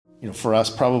For us,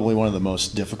 probably one of the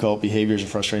most difficult behaviors or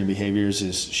frustrating behaviors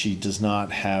is she does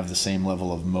not have the same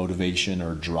level of motivation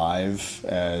or drive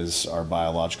as our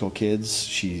biological kids.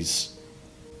 She's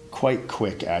quite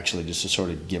quick, actually, just to sort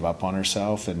of give up on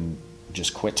herself and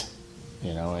just quit,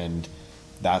 and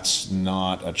that's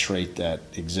not a trait that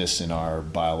exists in our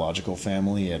biological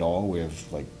family at all. We have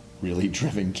really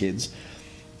driven kids,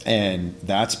 and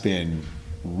that's been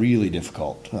really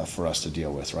difficult for us to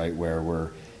deal with, right? Where we're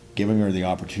giving her the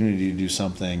opportunity to do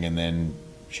something and then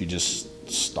she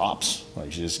just stops,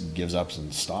 she just gives up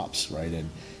and stops, right?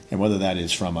 And whether that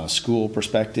is from a school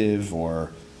perspective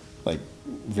or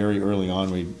very early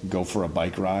on, we'd go for a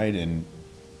bike ride and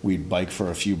we'd bike for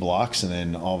a few blocks and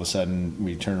then all of a sudden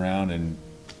we'd turn around and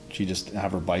she'd just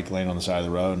have her bike laying on the side of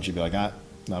the road and she'd be like,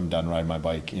 I'm done riding my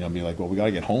bike, be like, well, we got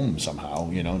to get home somehow,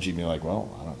 and she'd be like, well,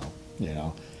 I don't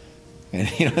know, and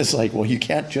it's like, well, you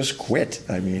can't just quit.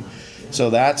 So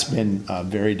that's been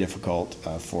very difficult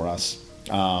for us.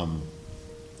 And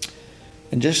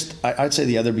just, I'd say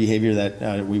the other behavior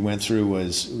that we went through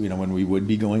was, when we would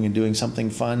be going and doing something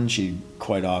fun, she'd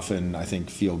quite often, I think,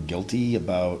 feel guilty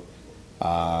about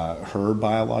her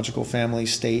biological family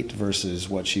state versus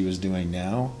what she was doing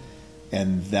now.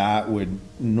 And that would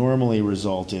normally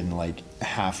result in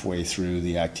halfway through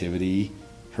the activity,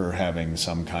 her having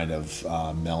some kind of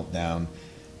meltdown.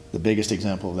 The biggest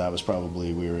example of that was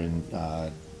probably we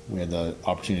had the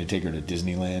opportunity to take her to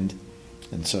Disneyland.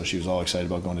 And so she was all excited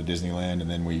about going to Disneyland,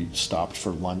 and then we stopped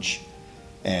for lunch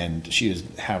and she was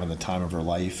having the time of her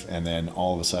life. And then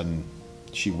all of a sudden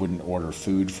she wouldn't order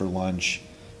food for lunch.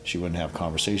 She wouldn't have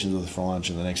conversations with us for lunch.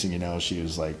 And the next thing you know, she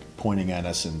was pointing at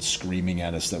us and screaming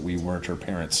at us that we weren't her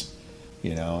parents,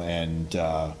 and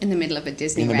in the middle of a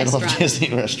Disney restaurant. In the middle of a Disney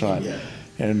restaurant. Yeah.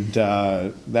 And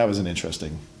that was an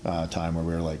interesting time where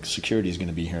we were like, security is going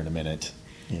to be here in a minute,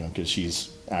 because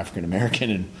she's African American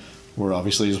and we're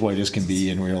obviously as white as can be.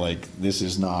 And we were like, this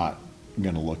is not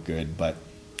going to look good. But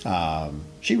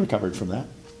she recovered from that.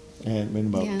 And in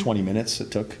about 20 minutes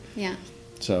it took. Yeah.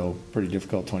 So pretty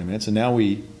difficult 20 minutes. And now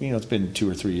it's been 2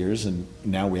 or 3 years, and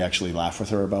now we actually laugh with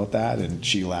her about that, and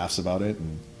she laughs about it.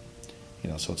 And,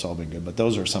 so it's all been good. But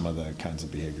those are some of the kinds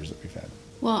of behaviors that we've had.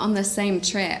 Well, on the same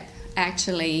trip,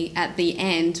 actually, at the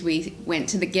end, we went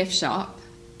to the gift shop,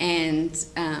 and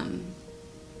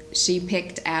she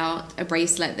picked out a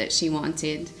bracelet that she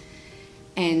wanted,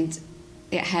 and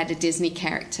it had a Disney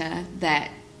character that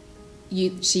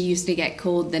she used to get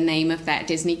called the name of that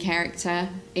Disney character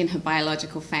in her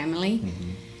biological family.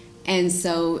 Mm-hmm. And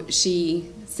so she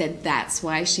said that's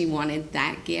why she wanted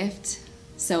that gift.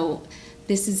 So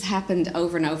this has happened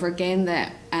over and over again,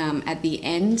 that at the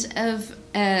end of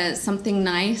something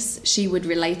nice, she would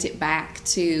relate it back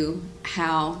to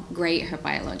how great her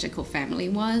biological family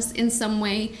was in some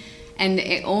way. And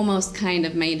it almost kind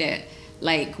of made it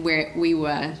like we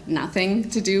were nothing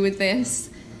to do with this.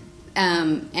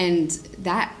 And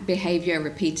that behavior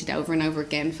repeated over and over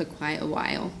again for quite a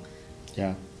while.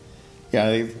 Yeah.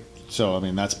 So,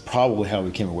 that's probably how we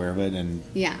became aware of it.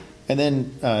 And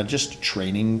then just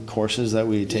training courses that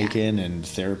we take in, and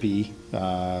therapy.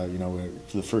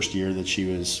 For the first year that she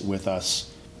was with us,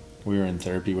 we were in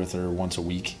therapy with her once a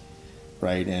week,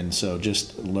 right? And so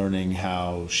just learning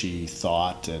how she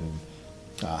thought and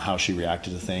how she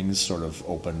reacted to things sort of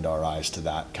opened our eyes to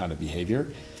that kind of behavior,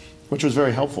 which was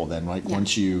very helpful then,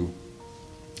 once you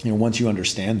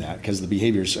understand that, because the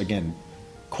behavior's, again,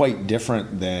 quite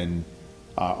different than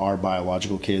our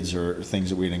biological kids or things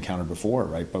that we had encountered before,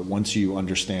 right? But once you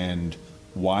understand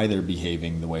why they're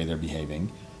behaving the way they're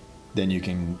behaving, then you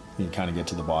can kind of get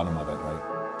to the bottom of it,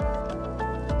 right?